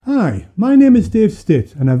Hi, my name is Dave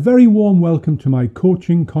Stitt, and a very warm welcome to my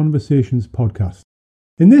Coaching Conversations podcast.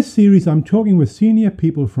 In this series, I'm talking with senior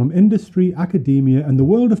people from industry, academia, and the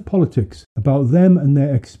world of politics about them and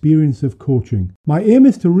their experience of coaching. My aim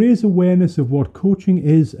is to raise awareness of what coaching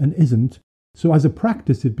is and isn't, so as a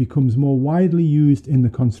practice it becomes more widely used in the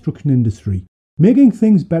construction industry, making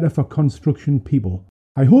things better for construction people.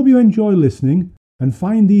 I hope you enjoy listening and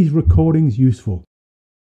find these recordings useful.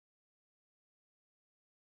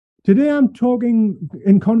 Today I'm talking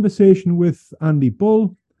in conversation with Andy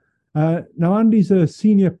Bull. Now Andy's a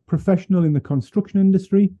senior professional in the construction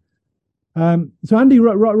industry. So Andy,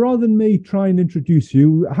 rather than me try and introduce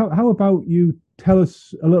you, how about you tell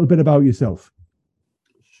us a little bit about yourself?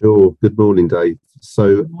 Sure. Good morning, Dave.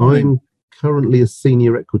 So I'm currently a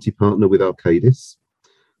senior equity partner with Arcadis.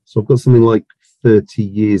 So I've got something like 30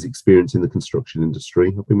 years experience in the construction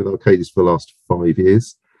industry. I've been with Arcadis for the last 5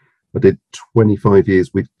 years. I did 25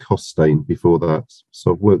 years with Costain before that.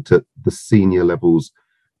 So I've worked at the senior levels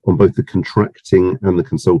on both the contracting and the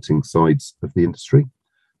consulting sides of the industry,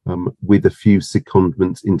 with a few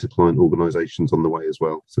secondments into client organisations on the way as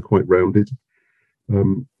well. So quite rounded.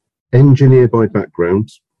 Engineer by background,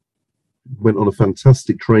 went on a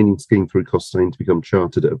fantastic training scheme through Costain to become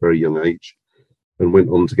chartered at a very young age, and went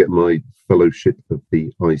on to get my fellowship of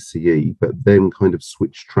the ICE, but then kind of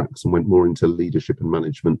switched tracks and went more into leadership and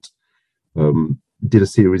management. Did a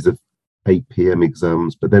series of APM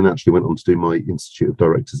exams, but then actually went on to do my Institute of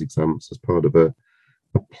Directors exams as part of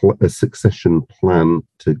a succession plan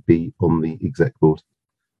to be on the exec board.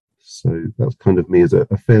 So that's kind of me as a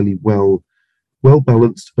fairly well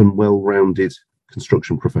balanced and well-rounded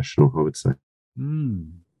construction professional, I would say.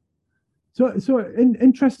 So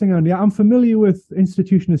interesting, Andy. I'm familiar with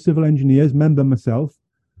Institution of Civil Engineers, member myself,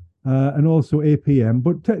 and also APM.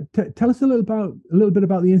 But tell us a little bit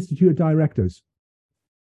about the Institute of Directors.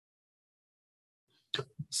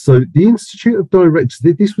 So the Institute of Directors,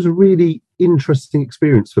 this was a really interesting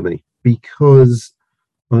experience for me because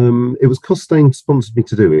it was Costain sponsored me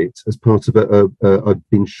to do it as part of I'd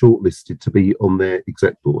been shortlisted to be on their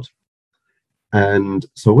exec board. And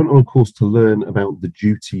so I went on a course to learn about the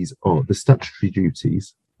statutory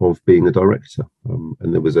duties of being a director.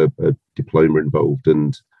 And there was a diploma involved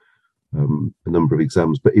and a number of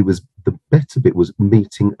exams. But the better bit was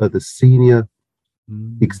meeting other senior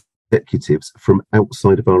executives from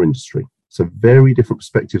outside of our industry. So very different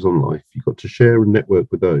perspectives on life. You got to share and network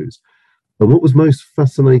with those. And what was most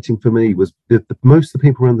fascinating for me was that most of the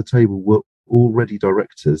people around the table were already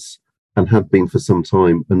directors and had been for some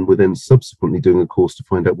time, and were then subsequently doing a course to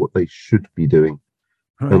find out what they should be doing.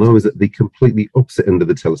 Right. And I was at the completely opposite end of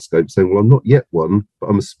the telescope saying, well, I'm not yet one, but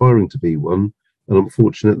I'm aspiring to be one. And I'm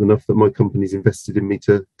fortunate enough that my company's invested in me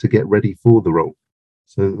to get ready for the role.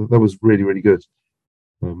 So that was really, really good.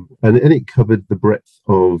 And it covered the breadth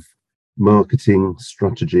of marketing,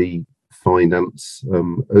 strategy, finance,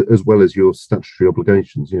 as well as your statutory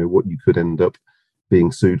obligations, what you could end up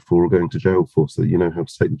being sued for or going to jail for, so that you know how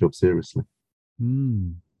to take the job seriously.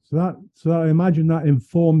 So I imagine that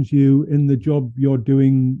informs you in the job you're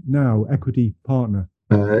doing now, equity partner.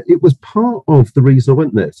 It was part of the reason I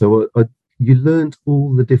went there. So you learned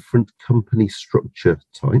all the different company structure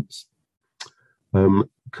types.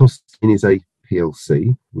 Costain is a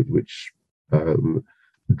PLC, which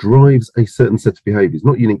drives a certain set of behaviours,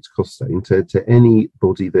 not unique to Costain. To any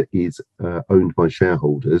body that is owned by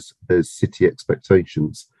shareholders, there's city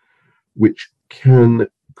expectations, which can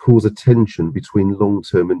cause a tension between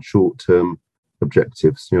long-term and short-term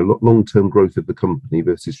objectives. Long-term growth of the company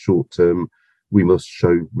versus short-term, we must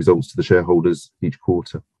show results to the shareholders each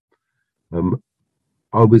quarter.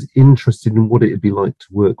 I was interested in what it would be like to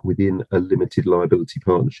work within a limited liability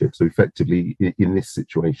partnership. So effectively, in this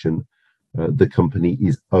situation, the company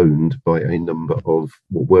is owned by a number of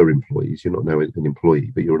what were employees. You're not now an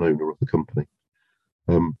employee, but you're an owner of the company.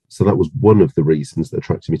 So that was one of the reasons that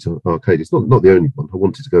attracted me to Arcadis. Not the only one. I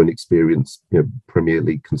wanted to go and experience Premier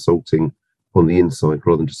League consulting on the inside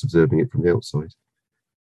rather than just observing it from the outside.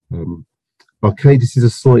 Arcadis is a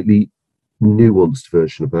slightly nuanced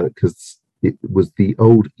version of that because it was the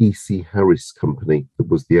old E.C. Harris company that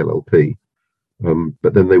was the LLP,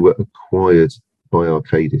 but then they were acquired by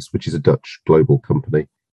Arcadis, which is a Dutch global company,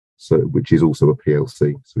 so which is also a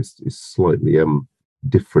PLC. So it's slightly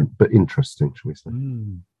different but interesting, shall we say?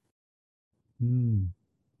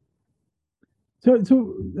 So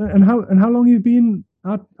and how long have you been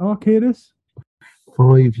at Arcadis?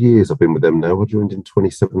 5 years I've been with them now. I joined in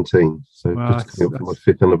 2017, so wow, just coming up for my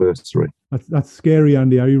 5th anniversary. That's scary,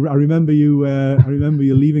 Andy. I remember you. I remember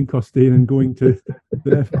you leaving Costain and going to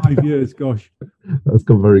there 5 years. Gosh, that's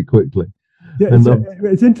gone very quickly. Yeah,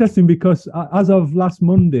 it's interesting because as of last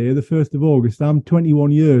Monday, the 1st of August, I'm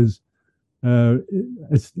 21 years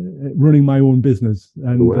running my own business.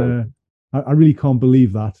 And wow. I really can't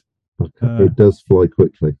believe that. It does fly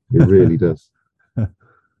quickly. It really does.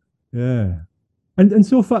 Yeah. And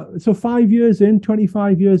so 5 years in,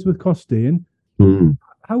 25 years with Costain,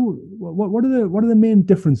 what are the main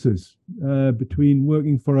differences between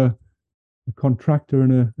working for a contractor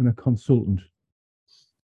and a consultant?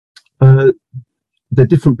 They're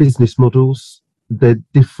different business models. They're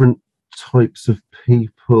different types of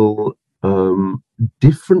people,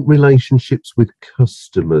 different relationships with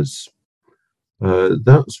customers.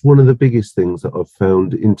 That's one of the biggest things that I've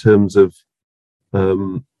found in terms of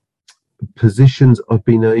positions I've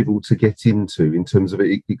been able to get into in terms of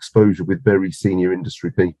exposure with very senior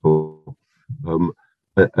industry people,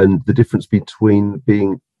 and the difference between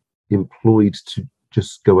being employed to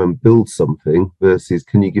just go and build something versus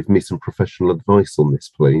can you give me some professional advice on this,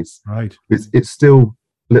 please? Right. It's still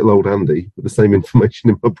little old Andy with the same information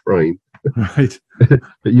in my brain. Right.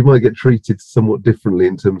 But you might get treated somewhat differently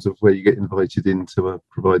in terms of where you get invited in to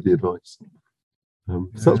provide the advice.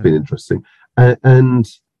 So that's been interesting. And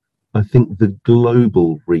I think the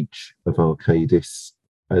global reach of Arcadis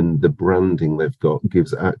and the branding they've got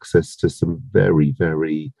gives access to some very,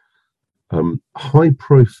 very high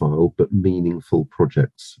profile but meaningful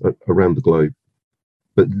projects around the globe.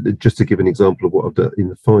 But just to give an example of what I've done in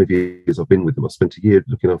the 5 years I've been with them, I spent a year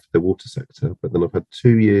looking after their water sector, but then I've had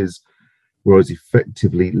 2 years where I was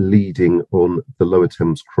effectively leading on the Lower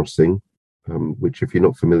Thames Crossing, which, if you're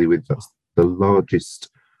not familiar with, that's the largest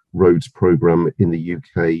roads programme in the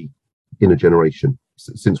UK in a generation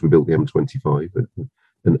since we built the M25,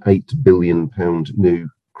 an £8 billion new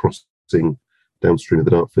crossing downstream of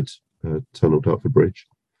the Dartford Tunnel, Dartford Bridge.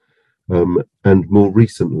 And more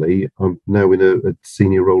recently, I'm now in a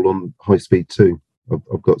senior role on High Speed 2.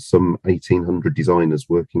 I've got some 1,800 designers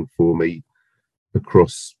working for me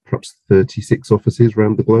across perhaps 36 offices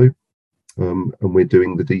around the globe. And we're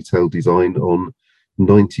doing the detailed design on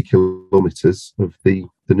 90 kilometres of the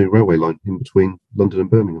new railway line in between London and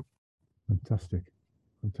Birmingham. Fantastic.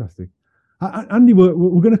 Andy, we're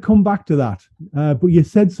going to come back to that. But you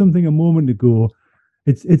said something a moment ago.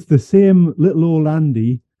 It's the same little old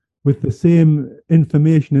Andy with the same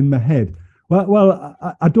information in my head. Well,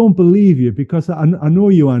 I don't believe you because I know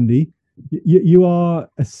you, Andy. You are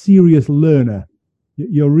a serious learner.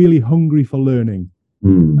 You're really hungry for learning.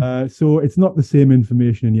 So it's not the same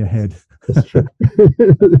information in your head. That's true.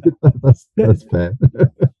 that's fair.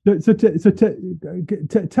 So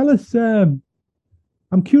tell us.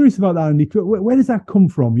 I'm curious about that, Andy. Where does that come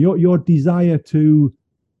from? Your desire to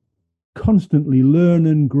constantly learn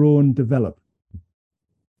and grow and develop.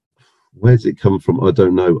 Where's it come from? I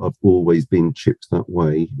don't know. I've always been chipped that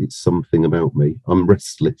way. It's something about me. I'm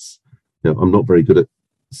restless. I'm not very good at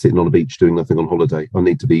sitting on a beach doing nothing on holiday. I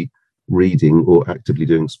need to be reading or actively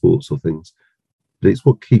doing sports or things. But it's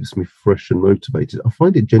what keeps me fresh and motivated. I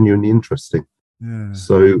find it genuinely interesting. Yeah.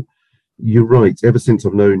 So you're right. Ever since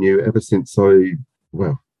I've known you, ever since I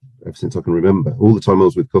can remember, all the time I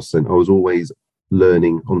was with Costain, I was always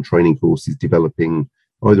learning on training courses, developing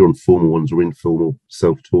either on formal ones or informal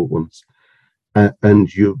self-taught ones.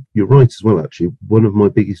 And you're right as well, actually. One of my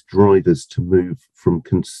biggest drivers to move from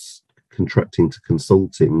contracting to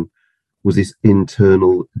consulting was this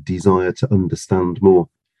internal desire to understand more.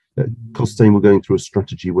 Costain were going through a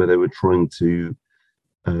strategy where they were trying to,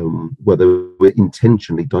 where they were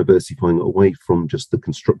intentionally diversifying away from just the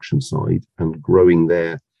construction side and growing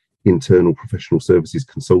their internal professional services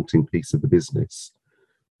consulting piece of the business,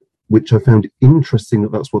 which I found interesting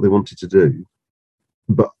that that's what they wanted to do.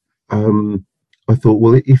 But I thought,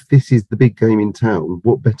 well, if this is the big game in town,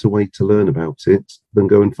 what better way to learn about it than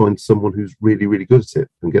go and find someone who's really, really good at it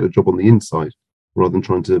and get a job on the inside rather than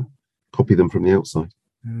trying to copy them from the outside.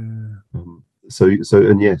 And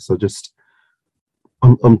yes,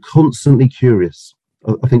 I'm constantly curious.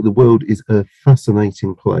 I think the world is a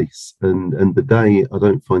fascinating place, and the day I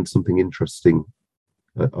don't find something interesting,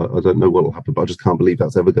 I don't know what will happen, but I just can't believe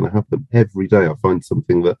that's ever going to happen. Every day I find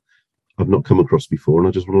something that I've not come across before, and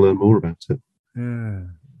I just want to learn more about it. Yeah,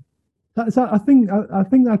 I think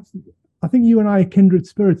you and I are kindred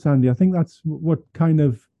spirits, Andy. I think that's what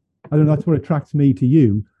that's what attracts me to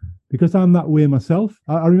you, because I'm that way myself.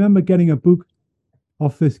 I remember getting a book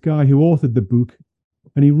off this guy who authored the book,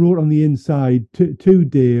 and he wrote on the inside to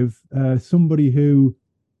Dave, somebody who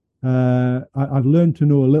I've learned to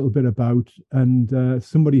know a little bit about, and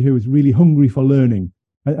somebody who is really hungry for learning.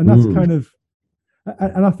 And that's kind of,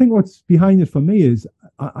 and I think what's behind it for me is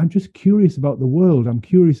I'm just curious about the world. I'm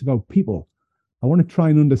curious about people. I want to try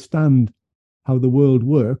and understand how the world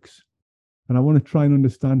works, and I want to try and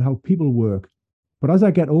understand how people work. But as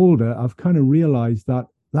I get older, I've kind of realized that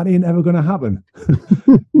ain't ever going to happen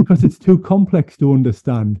because it's too complex to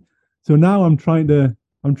understand. So now I'm trying to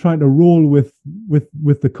roll with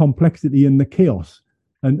the complexity and the chaos,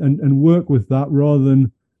 and work with that rather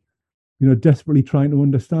than, desperately trying to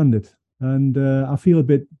understand it. And I feel a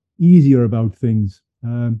bit easier about things.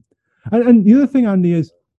 And the other thing, Andy,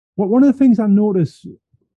 is one of the things I notice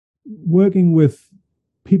working with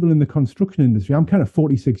people in the construction industry. I'm kind of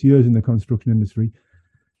 46 years in the construction industry.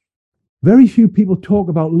 Very few people talk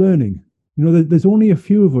about learning. There's only a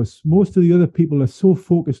few of us. Most of the other people are so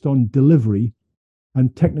focused on delivery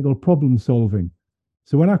and technical problem solving.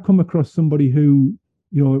 So when I come across somebody who,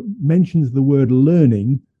 mentions the word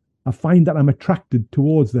learning, I find that I'm attracted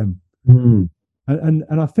towards them. Mm.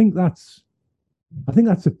 And I think that's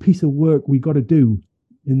a piece of work we got to do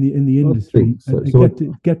in the industry, so.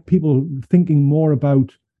 and get people thinking more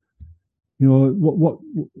about,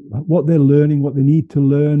 what they're learning, what they need to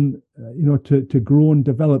learn, to grow and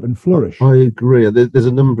develop and flourish. I agree. There's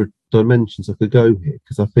a number of dimensions I could go here,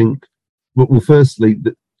 because I think, well, firstly,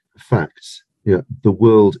 the fact, the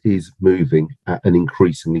world is moving at an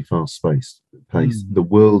increasingly fast pace. The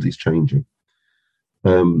world is changing.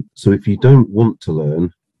 So if you don't want to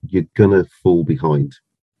learn, you're gonna fall behind.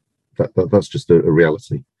 That's just a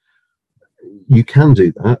reality. You can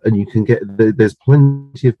do that, and you can get there's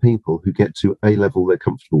plenty of people who get to a level they're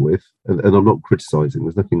comfortable with, and I'm not criticizing,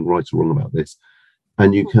 there's nothing right or wrong about this,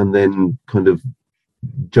 and you can then kind of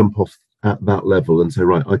jump off at that level and say,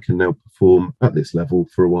 right, I can now perform at this level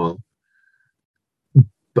for a while.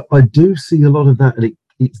 But I do see a lot of that, and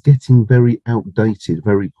it's getting very outdated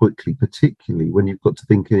very quickly, particularly when you've got to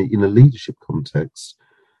think in a leadership context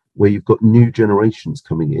where you've got new generations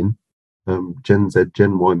coming in, Gen Z,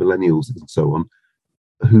 Gen Y, millennials, and so on,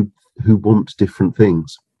 who want different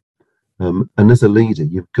things. And as a leader,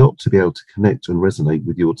 you've got to be able to connect and resonate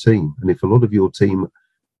with your team. And if a lot of your team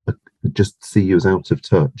just see you as out of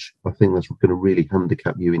touch, I think that's going to really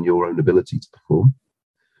handicap you in your own ability to perform.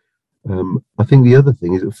 I think the other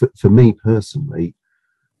thing is, for me personally,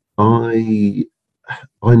 I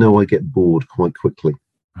know I get bored quite quickly.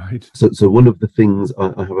 Right. So one of the things,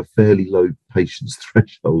 I have a fairly low patience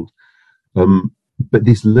threshold, but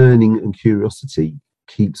this learning and curiosity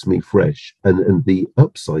keeps me fresh. And the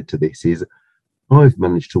upside to this is I've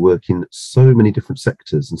managed to work in so many different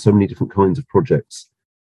sectors and so many different kinds of projects.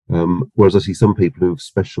 Whereas I see some people who have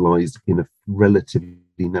specialised in a relatively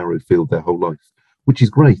narrow field their whole life, which is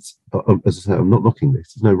great. As I say, I'm not knocking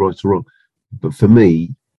this. There's no right or wrong. But for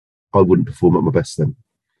me, I wouldn't perform at my best then.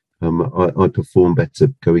 I perform better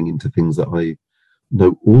going into things that I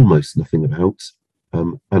know almost nothing about.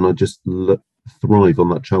 And I just thrive on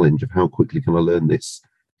that challenge of how quickly can I learn this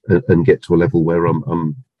and get to a level where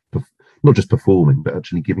I'm not just performing, but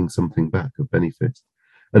actually giving something back of benefit.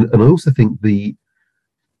 And I also think the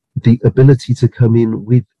ability to come in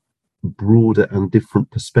with broader and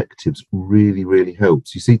different perspectives really, really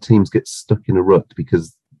helps. You see teams get stuck in a rut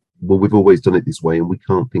because, well, we've always done it this way and we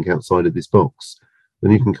can't think outside of this box.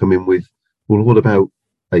 Then you can come in with, well, what about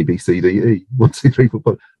A, B, C, D, E, 1, 2, 3, 4,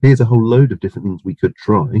 5? Here's a whole load of different things we could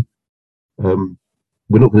try.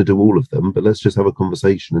 We're not going to do all of them, but let's just have a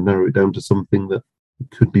conversation and narrow it down to something that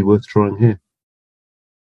could be worth trying here.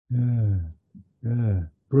 Yeah,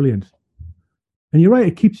 brilliant. And you're right,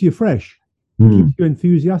 it keeps you fresh, keeps you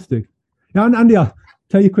enthusiastic. Now, Andy, I'll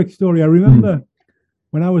tell you a quick story. I remember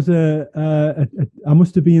when I was I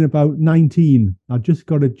must have been about 19. I just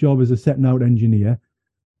got a job as a setting out engineer,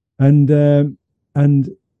 and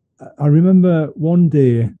I remember one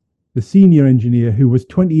day the senior engineer, who was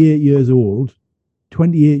 28 years old,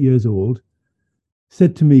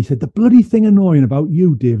 said to me, the bloody thing annoying about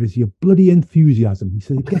you, Dave, is your bloody enthusiasm. He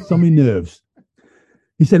said, it gets on my nerves.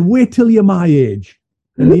 He said, wait till you're my age.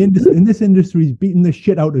 And in this industry is beating the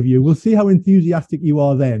shit out of you. We'll see how enthusiastic you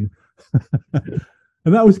are then.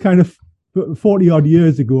 And that was kind of 40 odd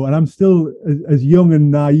years ago. And I'm still as young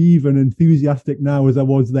and naive and enthusiastic now as I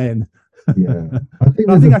was then. Yeah, I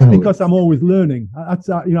think that's because I'm always learning. That's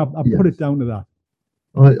I put it down to that.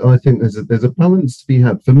 I think there's a balance to be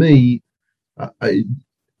had. For me, I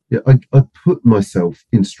put myself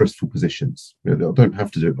in stressful positions. I don't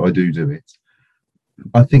have to do it, but I do it.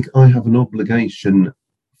 I think I have an obligation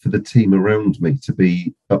for the team around me to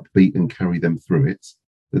be upbeat and carry them through it.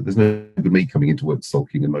 There's no good me coming into work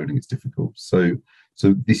sulking and moaning. It's difficult. So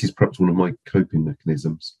this is perhaps one of my coping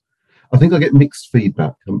mechanisms. I think I get mixed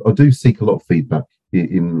feedback. I do seek a lot of feedback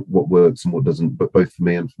in what works and what doesn't, but both for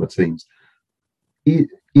me and for my teams.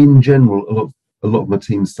 In general, a lot of a lot of my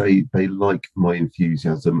teams say they like my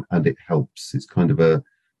enthusiasm and it helps. It's kind of a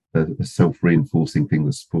self-reinforcing thing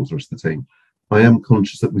that supports the rest of the team. I am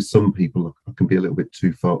conscious that with some people I can be a little bit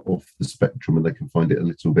too far off the spectrum and they can find it a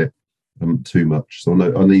little bit too much. So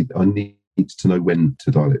I need to know when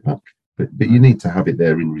to dial it back. But you need to have it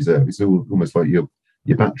there in reserve. It's almost like your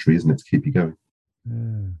battery, isn't it, to keep you going.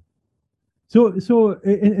 Yeah. So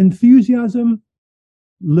enthusiasm,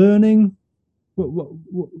 learning,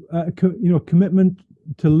 commitment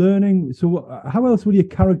to learning. So how else would you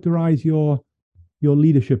characterize your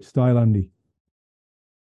leadership style, Andy?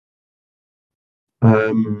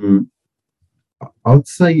 I'd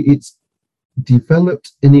say it's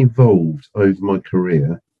developed and evolved over my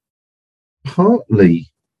career,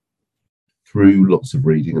 partly through lots of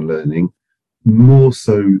reading and learning, more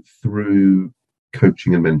so through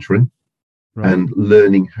coaching and mentoring, right, and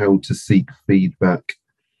learning how to seek feedback,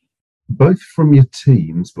 both from your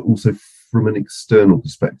teams, but also from an external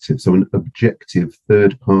perspective. So an objective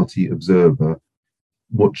third-party observer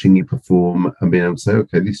watching you perform and being able to say,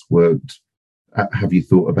 okay, this worked. Have you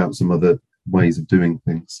thought about some other ways of doing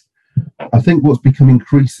things? I think what's become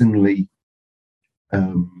increasingly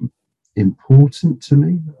important to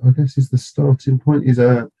me, I guess, is the starting point, is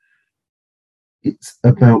it's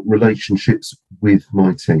about relationships with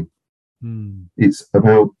my team. It's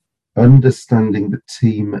about understanding the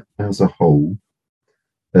team as a whole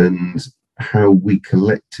and how we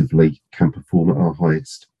collectively can perform at our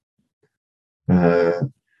highest. I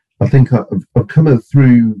think I've come up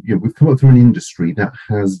through, we've come up through an industry that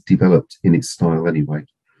has developed in its style anyway.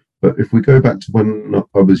 But if we go back to when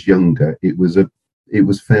I was younger, it was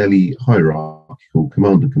fairly hierarchical,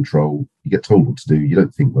 command and control. You get told what to do, you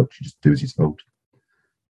don't think much, you just do as you're told.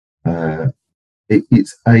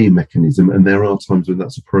 It's a mechanism, and there are times when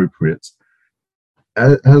that's appropriate.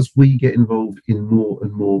 As we get involved in more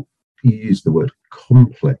and more, you use the word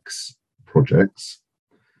complex projects,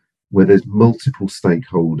 where there's multiple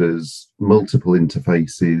stakeholders, multiple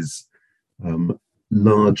interfaces,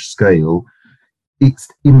 large scale, it's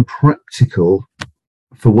impractical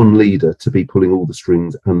for one leader to be pulling all the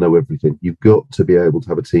strings and know everything. You've got to be able to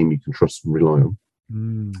have a team you can trust and rely on.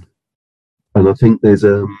 And I think there's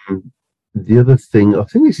the other thing, I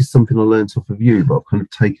think this is something I learned off of you, but I've kind of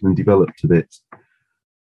taken and developed a bit.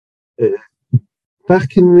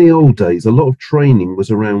 Back in the old days, a lot of training was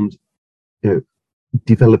around,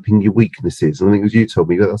 developing your weaknesses. And I think, as you told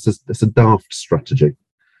me, that's a daft strategy.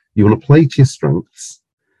 You want to play to your strengths.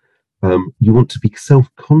 You want to be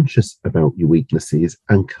self-conscious about your weaknesses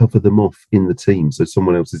and cover them off in the team, so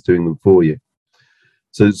someone else is doing them for you.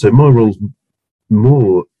 So my role's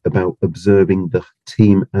more about observing the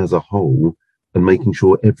team as a whole and making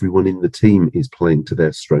sure everyone in the team is playing to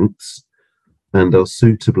their strengths and are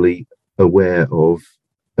suitably aware of,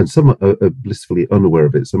 and some are blissfully unaware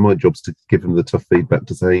of it. So my job's to give them the tough feedback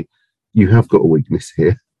to say, you have got a weakness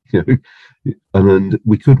here, and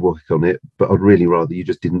we could work on it, but I'd really rather you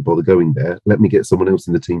just didn't bother going there. Let me get someone else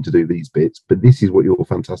in the team to do these bits, but this is what you're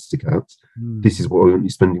fantastic at. This is what I want you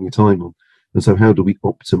spending your time on. And so how do we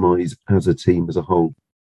optimize as a team as a whole?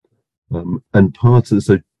 And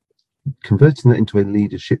so converting that into a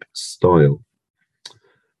leadership style,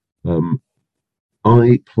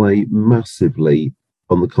 I play massively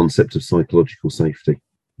on the concept of psychological safety.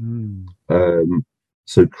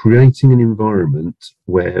 So creating an environment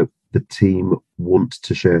where the team want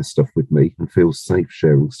to share stuff with me and feel safe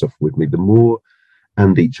sharing stuff with me, the more,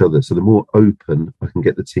 and each other. So the more open I can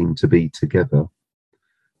get the team to be together,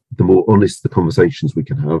 the more honest the conversations we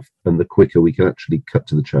can have, and the quicker we can actually cut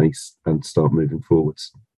to the chase and start moving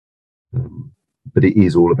forwards. But it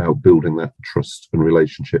is all about building that trust and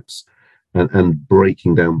relationships and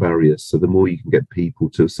breaking down barriers. So the more you can get people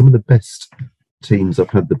to, some of the best teams I've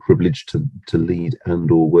had the privilege to lead and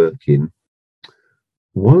or work in,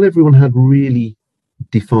 while everyone had really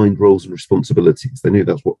defined roles and responsibilities, they knew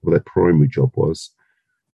that's what their primary job was,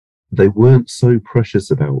 they weren't so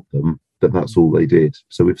precious about them that that's all they did.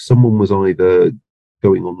 So if someone was either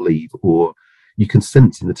going on leave, or you can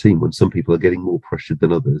sense in the team when some people are getting more pressured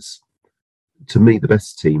than others, to me the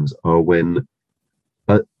best teams are when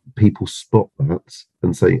people spot that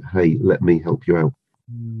and say, hey, let me help you out.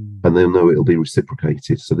 And they'll know it'll be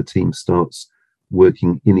reciprocated. So the team starts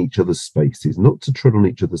working in each other's spaces, not to tread on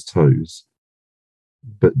each other's toes,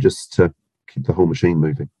 but just to keep the whole machine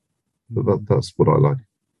moving. But that's what I like.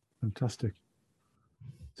 Fantastic.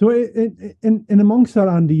 So in amongst that,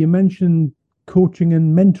 Andy, you mentioned coaching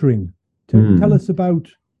and mentoring. Tell us about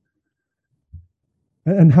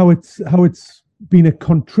and how it's been a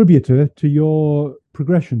contributor to your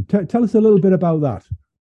progression. Tell us a little bit about that.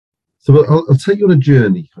 So I'll take you on a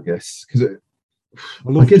journey, I guess, because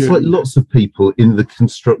I guess like lots of people in the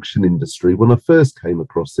construction industry, when I first came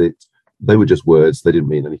across it, they were just words. They didn't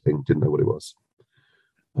mean anything, didn't know what it was.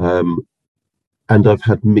 And I've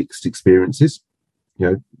had mixed experiences.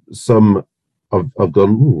 Some I've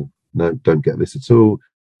gone, "Ooh, no, don't get this at all,"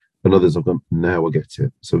 and others I've gone, "Now I get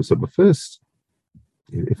it." So my first,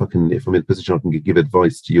 if I'm in a position I can give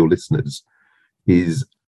advice to your listeners, is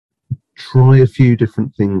try a few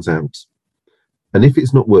different things out. And if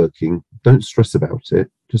it's not working, don't stress about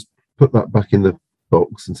it. Just put that back in the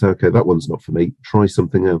box and say, okay, that one's not for me. Try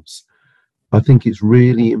something else. I think it's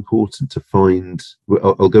really important to find,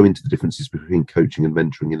 I'll go into the differences between coaching and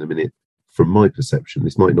mentoring in a minute. From my perception,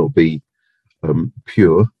 this might not be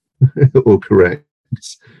pure or correct.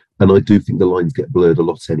 And I do think the lines get blurred a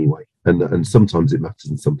lot anyway. And sometimes it matters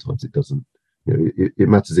and sometimes it doesn't. It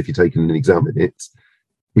matters if you're taking an exam in it.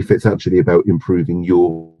 If it's actually about improving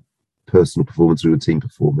your personal performance or a team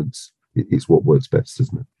performance, it's what works best,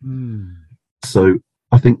 isn't it? So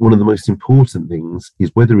I think one of the most important things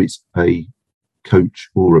is, whether it's a coach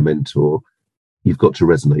or a mentor, you've got to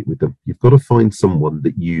resonate with them. You've got to find someone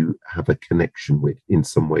that you have a connection with in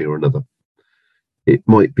some way or another. It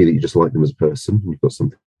might be that you just like them as a person and you've got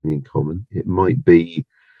something in common. It might be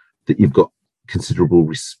that you've got considerable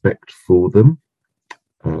respect for them.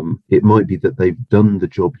 It might be that they've done the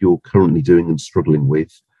job you're currently doing and struggling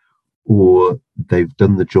with, or they've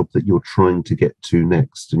done the job that you're trying to get to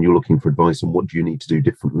next and you're looking for advice on what do you need to do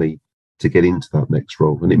differently to get into that next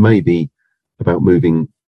role. And it may be about moving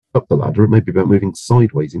up the ladder, it may be about moving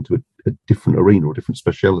sideways into a different arena or different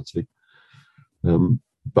speciality.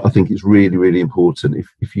 But I think it's really, really important.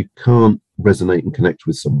 If you can't resonate and connect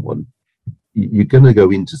with someone, you're going to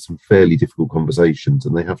go into some fairly difficult conversations,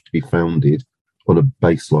 and they have to be founded on a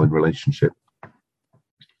baseline relationship.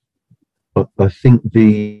 I think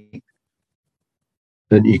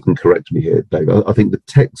and you can correct me here, Dave, I think the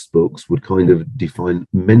textbooks would kind of define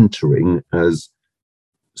mentoring as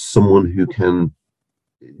someone who can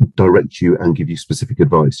direct you and give you specific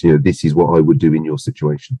advice. This is what I would do in your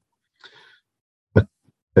situation.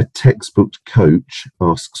 A textbook coach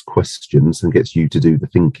asks questions and gets you to do the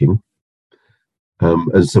thinking.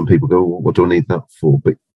 And some people go, well, what do I need that for?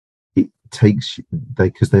 But it takes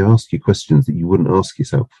because they ask you questions that you wouldn't ask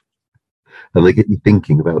yourself, and they get you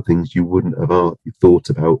thinking about things you wouldn't have thought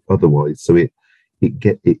about otherwise. So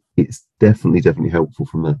it's definitely helpful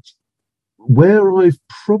from that. Where I've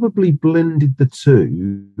probably blended the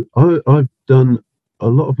two, I've done a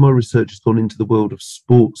lot of my research has gone into the world of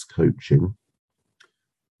sports coaching,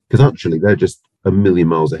 because actually they're just a million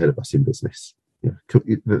miles ahead of us in business.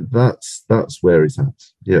 That's where it's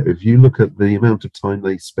at. If you look at the amount of time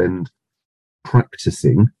they spend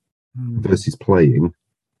practicing versus playing,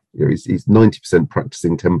 it's 90%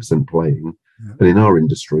 practicing, 10% playing. Yeah. And in our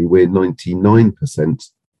industry, we're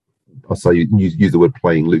 99%, I say use the word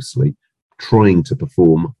playing loosely, trying to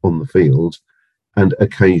perform on the field and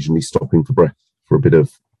occasionally stopping for breath for a bit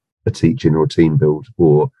of a teaching or a team build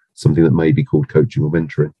or something that may be called coaching or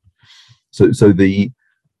mentoring. So the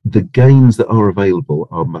gains that are available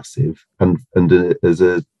are massive, and as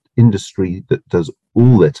an industry that does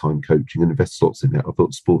all their time coaching and invests lots in it, I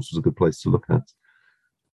thought sports was a good place to look at.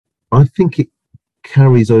 I think it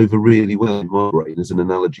carries over really well in my brain as an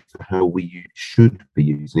analogy for how we should be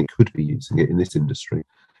using it, could be using it in this industry.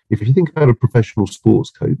 If you think about a professional sports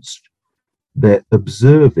coach, they're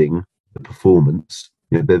observing the performance,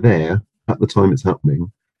 they're there at the time it's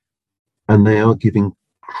happening, and they are giving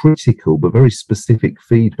critical but very specific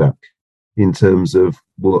feedback in terms of,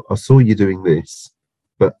 well, I saw you doing this,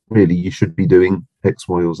 but really you should be doing X,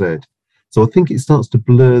 Y, or Z. So I think it starts to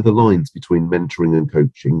blur the lines between mentoring and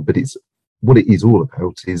coaching, but what it is all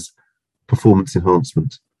about is performance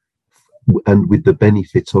enhancement, and with the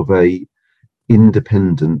benefit of a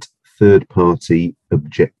independent third-party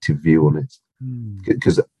objective view on it.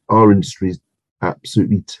 Because our industry is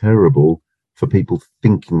absolutely terrible for people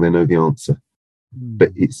thinking they know the answer.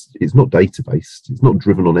 But it's not data-based, it's not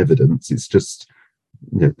driven on evidence, it's just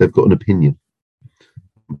they've got an opinion.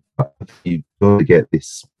 But you've got to get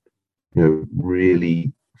this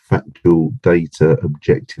really factual data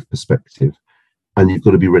objective perspective, and you've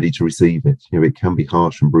got to be ready to receive it. It can be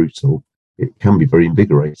harsh and brutal, it can be very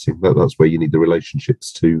invigorating. That's where you need the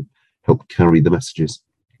relationships to help carry the messages.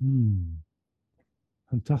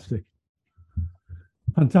 Fantastic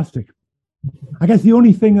I guess the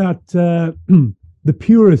only thing that the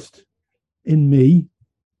purist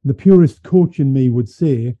coach in me would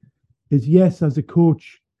say is, yes, as a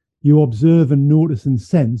coach you observe and notice and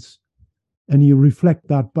sense, and you reflect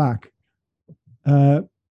that back,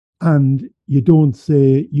 and you don't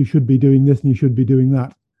say you should be doing this and you should be doing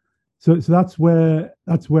that. So that's where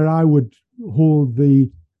I would hold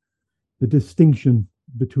the distinction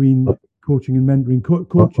between coaching and mentoring.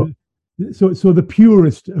 Coaches, so the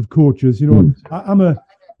purest of coaches, I'm a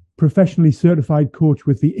professionally certified coach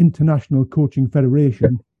with the International Coaching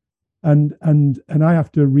Federation, and I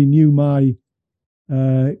have to renew my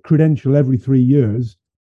credential every 3 years.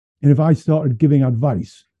 And if I started giving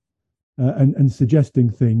advice and suggesting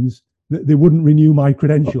things, they wouldn't renew my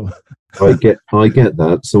credential. I get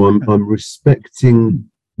that. So I'm respecting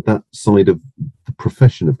that side of the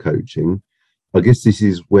profession of coaching. I guess this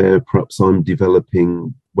is where perhaps I'm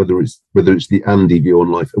developing, whether it's the Andy view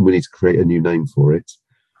on life, and we need to create a new name for it.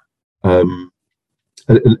 And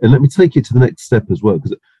let me take it to the next step as well,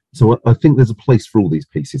 because I think there's a place for all these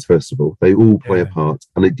pieces. First of all, they all play a part,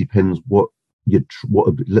 and it depends what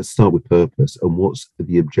let's start with purpose and what's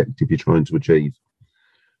the objective you're trying to achieve.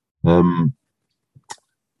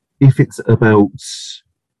 If it's about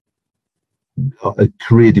a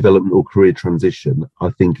career development or career transition,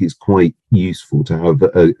 I think it's quite useful to have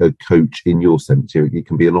a coach in your sense. It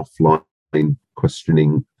can be an offline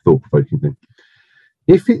questioning, thought-provoking thing.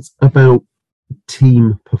 If it's about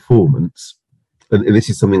team performance, and this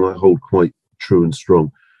is something I hold quite true and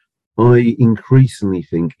strong, I increasingly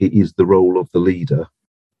think it is the role of the leader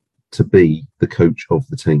to be the coach of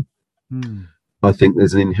the team. I think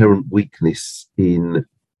there's an inherent weakness in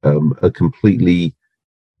an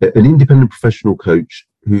independent professional coach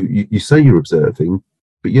who you say you're observing,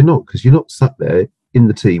 but you're not, because you're not sat there in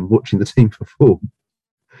the team watching the team perform.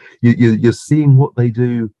 You're seeing what they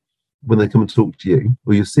do when they come and talk to you,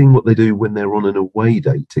 or you're seeing what they do when they're on an away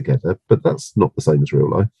day together, but that's not the same as real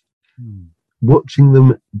life. Watching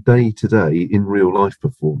them day to day in real life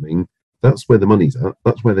performing, that's where the money's at.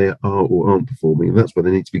 That's where they are or aren't performing, and that's where they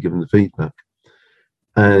need to be given the feedback.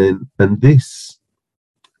 And it's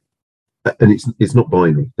not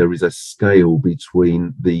binary. There is a scale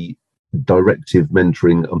between the directive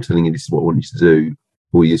mentoring, I'm telling you this is what I want you to do,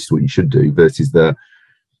 or this is what you should do, versus the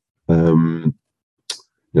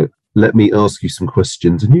let me ask you some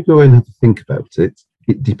questions and you go and have to think about it.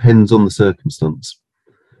 It depends on the circumstance.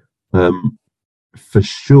 For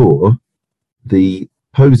sure, the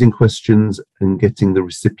posing questions and getting the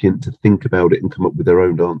recipient to think about it and come up with their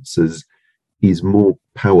own answers is more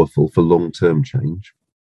powerful for long-term change,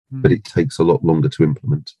 but it takes a lot longer to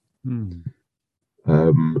implement.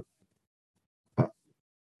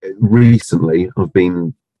 Recently, I've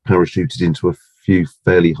been parachuted into a few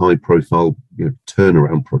fairly high-profile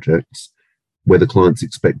turnaround projects where the client's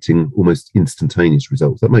expecting almost instantaneous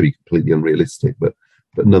results. That may be completely unrealistic, but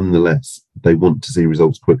nonetheless, they want to see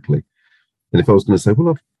results quickly. And if I was going to say,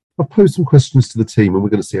 well, I've posed some questions to the team and we're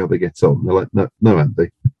going to see how they get on, they're like, no, Andy,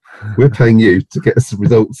 we're paying you to get us some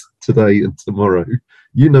results today and tomorrow.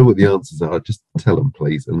 You know what the answers are. Just tell them,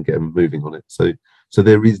 please, and get them moving on it. So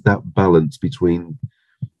there is that balance between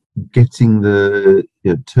getting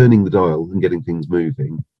turning the dial and getting things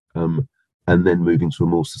moving, and then moving to a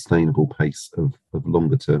more sustainable pace of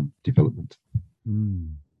longer term development.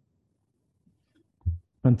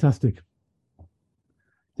 Fantastic.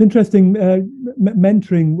 It's interesting.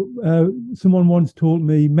 Mentoring. Someone once told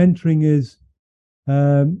me mentoring is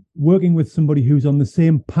working with somebody who's on the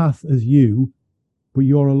same path as you, but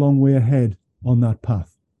you're a long way ahead on that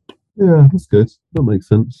path. Yeah, that's good. That makes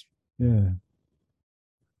sense.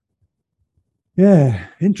 Yeah,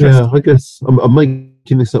 interesting. Yeah, I guess I'm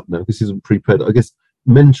making this up now. This isn't prepared. I guess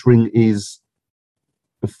mentoring is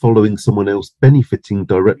following someone else, benefiting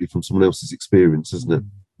directly from someone else's experience, isn't it?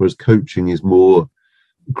 Whereas coaching is more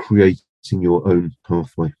creating your own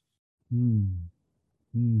pathway.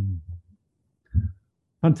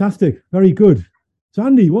 Fantastic. Very good. So,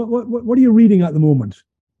 Andy, what are you reading at the moment?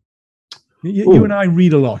 You and I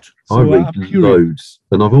read a lot. So I read loads,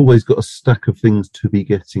 and I've always got a stack of things to be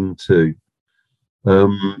getting to.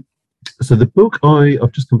 So the book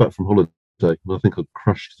I've just come back from holiday, and I think I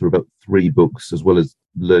crashed through about 3 books, as well as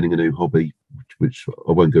learning a new hobby, which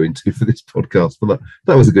I won't go into for this podcast, but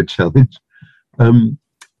that was a good challenge. I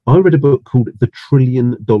read a book called The $1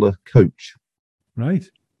 Trillion Coach. Right.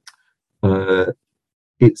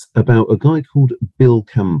 It's about a guy called Bill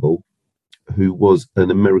Campbell, who was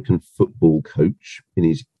an American football coach in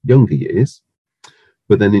his younger years.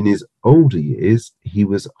 But then in his older years, he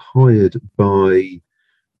was hired by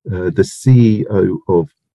the CEO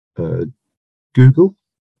of Google.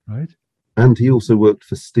 Right. And he also worked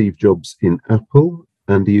for Steve Jobs in Apple.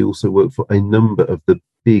 And he also worked for a number of the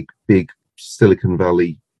big Silicon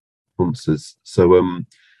Valley monsters. So,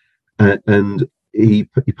 and he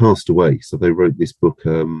passed away. So they wrote this book,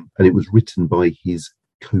 and it was written by his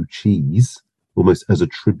coachees, almost as a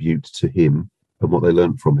tribute to him and what they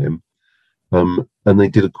learned from him. And they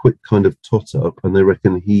did a quick kind of tot up, and they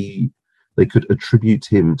reckon they could attribute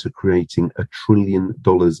him to creating $1 trillion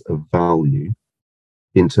of value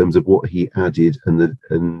in terms of what he added and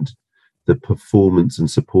the performance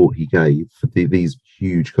and support he gave for these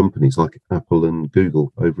huge companies like Apple and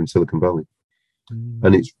Google over in Silicon Valley.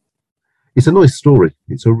 And it's a nice story.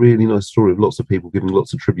 It's a really nice story of lots of people giving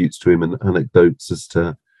lots of tributes to him and anecdotes as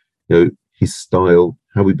to, his style,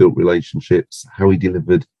 how he built relationships, how he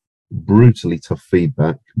delivered brutally tough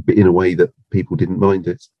feedback, but in a way that people didn't mind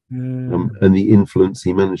it, and the influence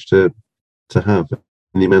he managed to have,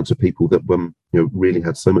 and the amount of people that really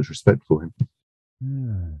had so much respect for him.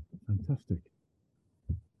 Fantastic.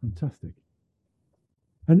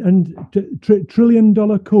 And $1 trillion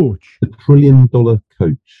coach. The $1 trillion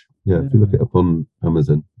coach. Yeah, if you look it up on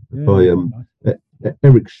Amazon, by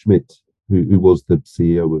Eric Schmidt, who was the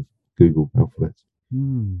CEO of Google Alphabet.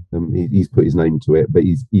 He's put his name to it, but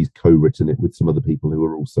he's co-written it with some other people who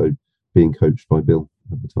are also being coached by Bill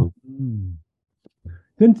at the time.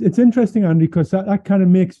 It's interesting, Andy, because that kind of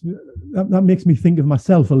makes me think of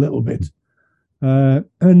myself a little bit.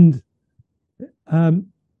 And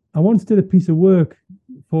I once did a piece of work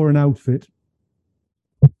for an outfit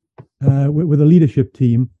with a leadership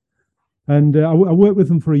team, and I worked with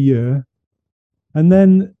them for a year, and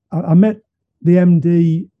then I met the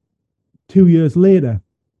MD 2 years later,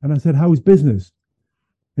 and I said, "How's business?"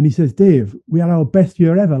 And he says, "Dave, we had our best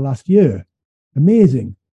year ever last year.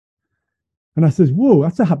 Amazing." And I says, "Whoa,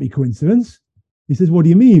 that's a happy coincidence." He says, "What do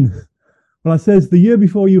you mean?" Well, I says, "The year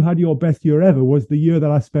before you had your best year ever was the year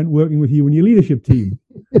that I spent working with you and your leadership team."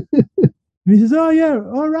 And he says, "Oh yeah,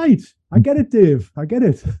 all right. I get it, Dave. I get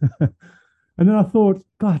it." And then I thought,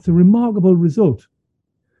 God, it's a remarkable result.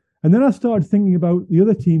 And then I started thinking about the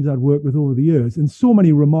other teams I'd worked with over the years, and so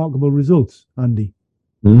many remarkable results, Andy.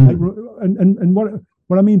 Like, and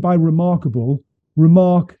what I mean by remarkable,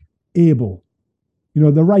 remark-able.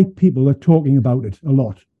 The right people are talking about it a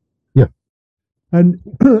lot. Yeah. And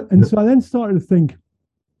so I then started to think,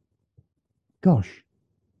 gosh,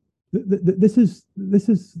 this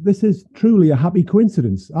is truly a happy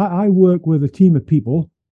coincidence. I work with a team of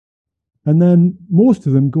people, and then most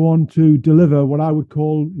of them go on to deliver what I would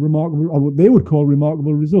call remarkable, or what they would call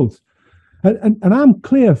remarkable results. And I'm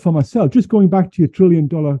clear for myself, just going back to your $1 trillion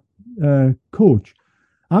coach,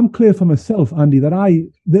 I'm clear for myself, Andy, that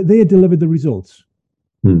they delivered the results.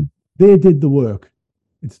 They did the work.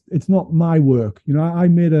 It's not my work. I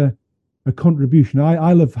made a contribution.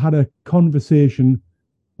 I'll have had a conversation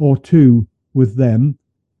or two with them,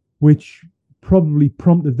 which probably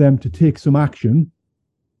prompted them to take some action,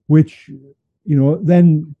 which,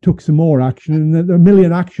 then took some more action. And the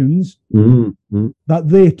million actions that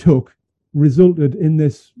they took resulted in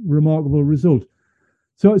this remarkable result.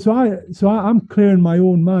 So I'm clear in my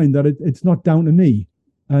own mind that it's not down to me,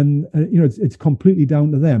 and it's completely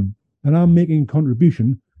down to them. And I'm making a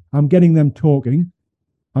contribution. I'm getting them talking.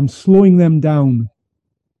 I'm slowing them down,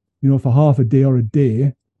 for half a day or a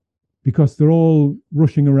day, because they're all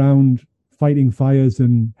rushing around fighting fires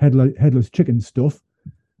and headless chicken stuff,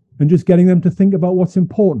 and just getting them to think about what's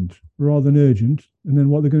important rather than urgent, and then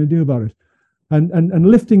what they're going to do about it, and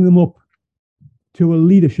lifting them up to a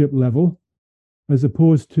leadership level, as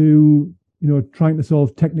opposed to trying to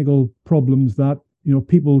solve technical problems that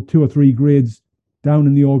people 2 or 3 grades down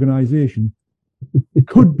in the organization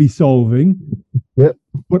could be solving,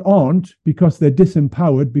 but aren't, because they're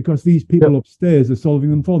disempowered, because these people upstairs are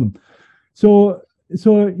solving them for them. So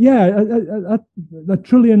yeah, that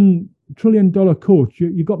 $1 trillion coach,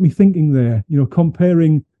 you got me thinking there,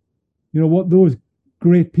 comparing, what those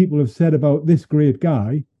great people have said about this great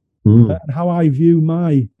guy, and how I view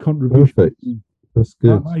my contribution. Perfect. That's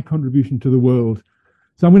good. My contribution to the world.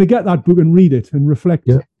 So I'm going to get that book and read it and reflect.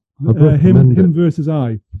 Him versus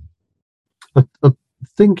I. I'm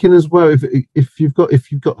thinking as well, if you've got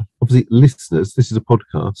obviously listeners, this is a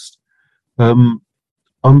podcast.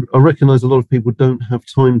 I recognise a lot of people don't have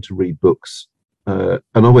time to read books, and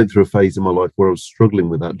I went through a phase in my life where I was struggling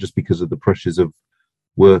with that just because of the pressures of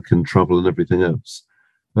work and travel and everything else.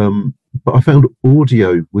 But I found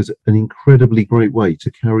audio was an incredibly great way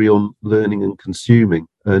to carry on learning and consuming,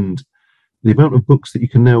 and the amount of books that you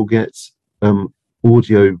can now get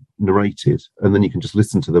audio narrated, and then you can just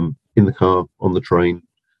listen to them in the car, on the train,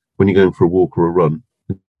 when you're going for a walk or a run,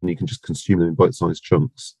 and you can just consume them in bite-sized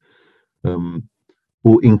chunks.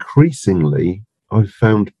 Or increasingly, I've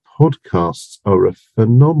found podcasts are a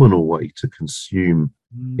phenomenal way to consume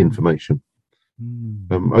information.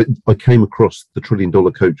 I came across the $1 Trillion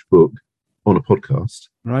Coach book on a podcast,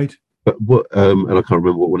 right? But and I can't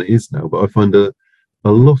remember what one it is now. But I find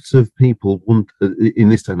a lot of people want, in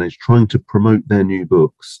this day and age, trying to promote their new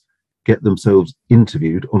books, get themselves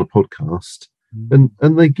interviewed on a podcast, and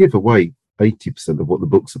they give away 80% of what the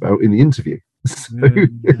book's about in the interview. So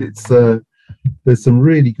it's there's some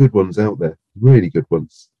really good ones out there, really good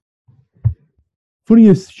ones. Funny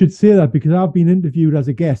you should say that, because I've been interviewed as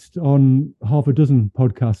a guest on half a dozen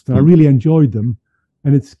podcasts, and I really enjoyed them.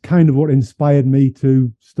 And it's kind of what inspired me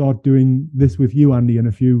to start doing this with you, Andy, and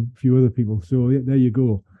a few other people. So there you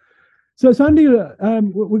go. So Andy,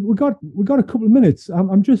 we got a couple of minutes.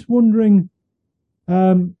 I'm just wondering,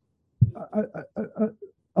 a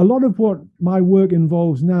lot of what my work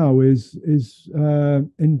involves now is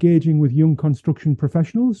engaging with young construction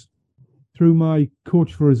professionals through my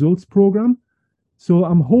Coach for Results program. So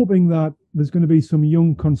I'm hoping that there's going to be some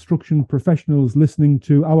young construction professionals listening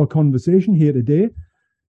to our conversation here today.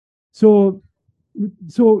 So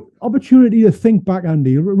opportunity to think back,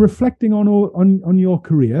 Andy, reflecting on your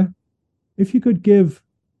career. If you could give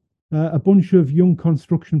a bunch of young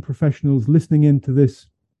construction professionals listening into this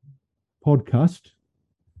podcast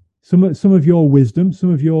some of your wisdom,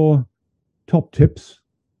 some of your top tips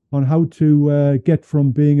on how to get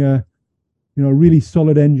from being a really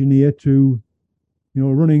solid engineer to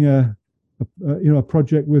running a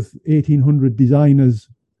project with 1,800 designers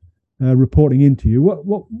reporting into you,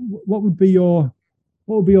 what would be your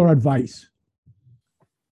advice?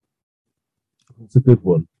 That's a good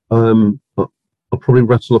one. I'll probably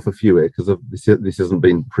rattle off a few here, because this hasn't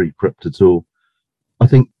been pre-prepped at all. I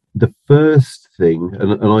think the first thing,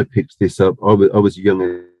 and I picked this up, I was a young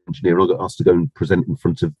engineer, and I got asked to go and present in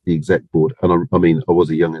front of the exec board, and I was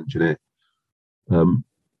a young engineer, and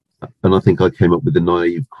I think I came up with a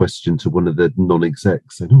naive question to one of the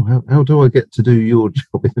non-execs, saying, "Oh, how do I get to do your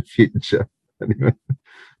job in the future?" Anyway,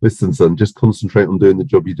 listen, son, just concentrate on doing the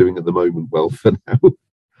job you're doing at the moment well for now.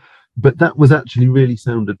 But that was actually really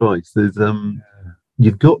sound advice. There's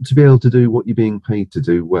you've got to be able to do what you're being paid to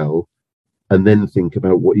do well, and then think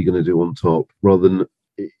about what you're going to do on top, rather than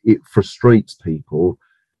it frustrates people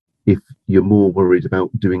if you're more worried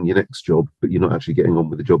about doing your next job, but you're not actually getting on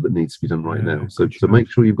with the job that needs to be done right now. So make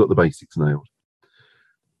sure you've got the basics nailed.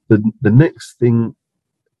 The next thing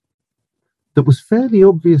that was fairly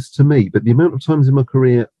obvious to me, but the amount of times in my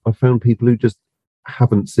career I found people who just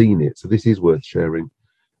haven't seen it, so this is worth sharing.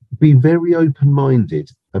 Be very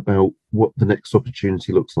open-minded about what the next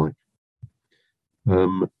opportunity looks like.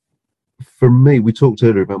 For me, we talked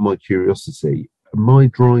earlier about my curiosity. My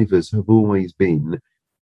drivers have always been,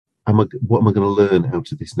 what am I going to learn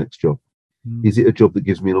out of this next job? Is it a job that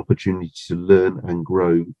gives me an opportunity to learn and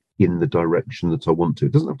grow in the direction that I want to?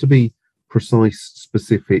 It doesn't have to be precise,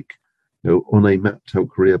 specific, on a mapped out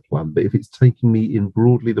career plan, but if it's taking me in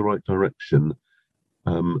broadly the right direction,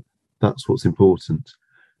 that's what's important.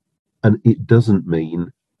 And it doesn't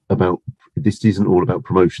mean this isn't all about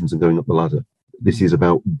promotions and going up the ladder. This is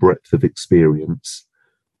about breadth of experience.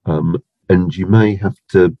 And you may have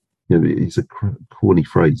to, it's a corny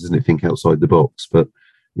phrase, isn't it? Think outside the box, but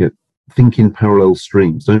think in parallel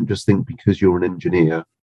streams. Don't just think because you're an engineer,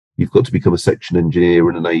 you've got to become a section engineer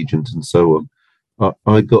and an agent and so on.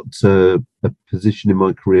 I got a position in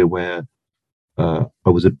my career where I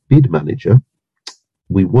was a bid manager.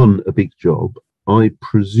 We won a big job. I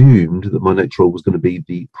presumed that my next role was going to be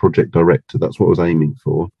the project director. That's what I was aiming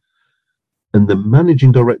for. And the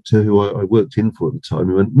managing director who I worked in for at the time,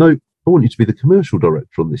 he went, "No, I want you to be the commercial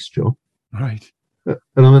director on this job." Right. And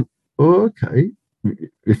I went, "Oh, okay,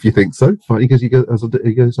 if you think so, fine." He goes,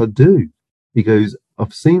 "I do." He goes,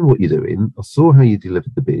 "I've seen what you're doing. I saw how you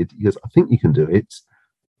delivered the bid." He goes, "I think you can do it.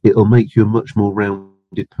 It'll make you a much more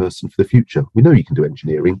rounded person for the future. We know you can do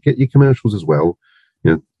engineering. Get your commercials as well."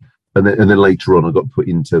 And then later on, I got put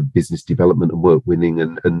into business development and work winning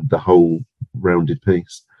and the whole rounded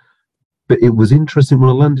piece. But it was interesting when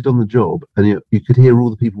I landed on the job, and you could hear all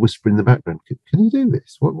the people whispering in the background, "Can you do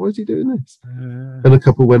this? Why is he doing this?" And a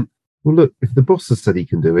couple went, "Well, look, if the boss has said he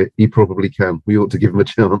can do it, he probably can. We ought to give him a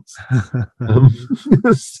chance."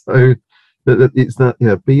 So it's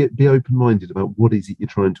that, be open-minded about what is it you're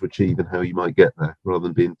trying to achieve and how you might get there, rather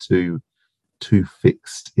than being too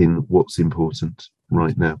fixed in what's important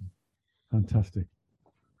right now. Fantastic.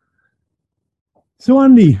 So,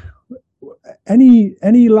 Andy,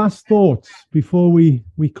 any last thoughts before we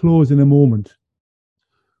close in a moment?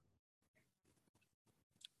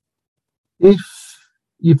 If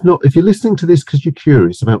you're listening to this because you're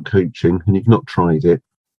curious about coaching and you've not tried it,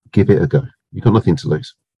 give it a go. You've got nothing to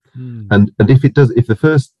lose. And if the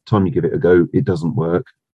first time you give it a go, it doesn't work,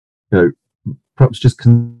 perhaps just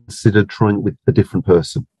consider trying it with a different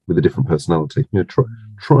person, with a different personality.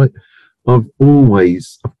 Try. I've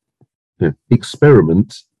always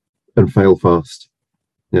experiment and fail fast.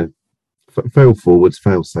 Fail forwards,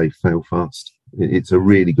 fail safe, fail fast. It's a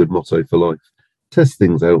really good motto for life. Test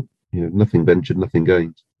things out. Nothing ventured, nothing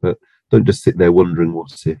gained. But don't just sit there wondering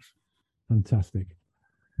what if. Fantastic.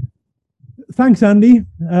 Thanks, Andy.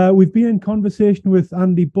 We've been in conversation with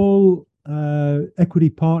Andy Bull, equity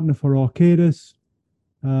partner for Arcadis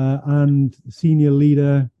and senior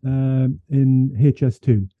leader in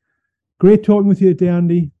HS2. Great talking with you today,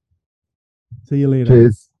 Andy. See you later.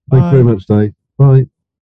 Cheers. Thank you very much, Dave. Bye.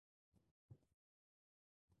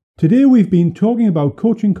 Today we've been talking about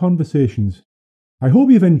coaching conversations. I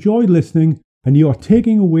hope you've enjoyed listening and you are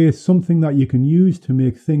taking away something that you can use to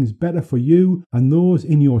make things better for you and those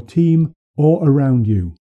in your team or around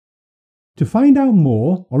you. To find out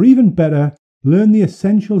more, or even better, learn the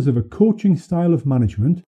essentials of a coaching style of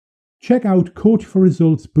management, check out Coach for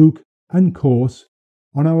Results book and course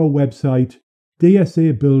on our website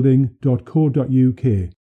dsabuilding.co.uk,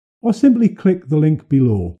 or simply click the link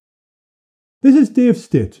below. This is Dave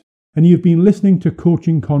Stitt, and you've been listening to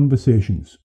Coaching Conversations.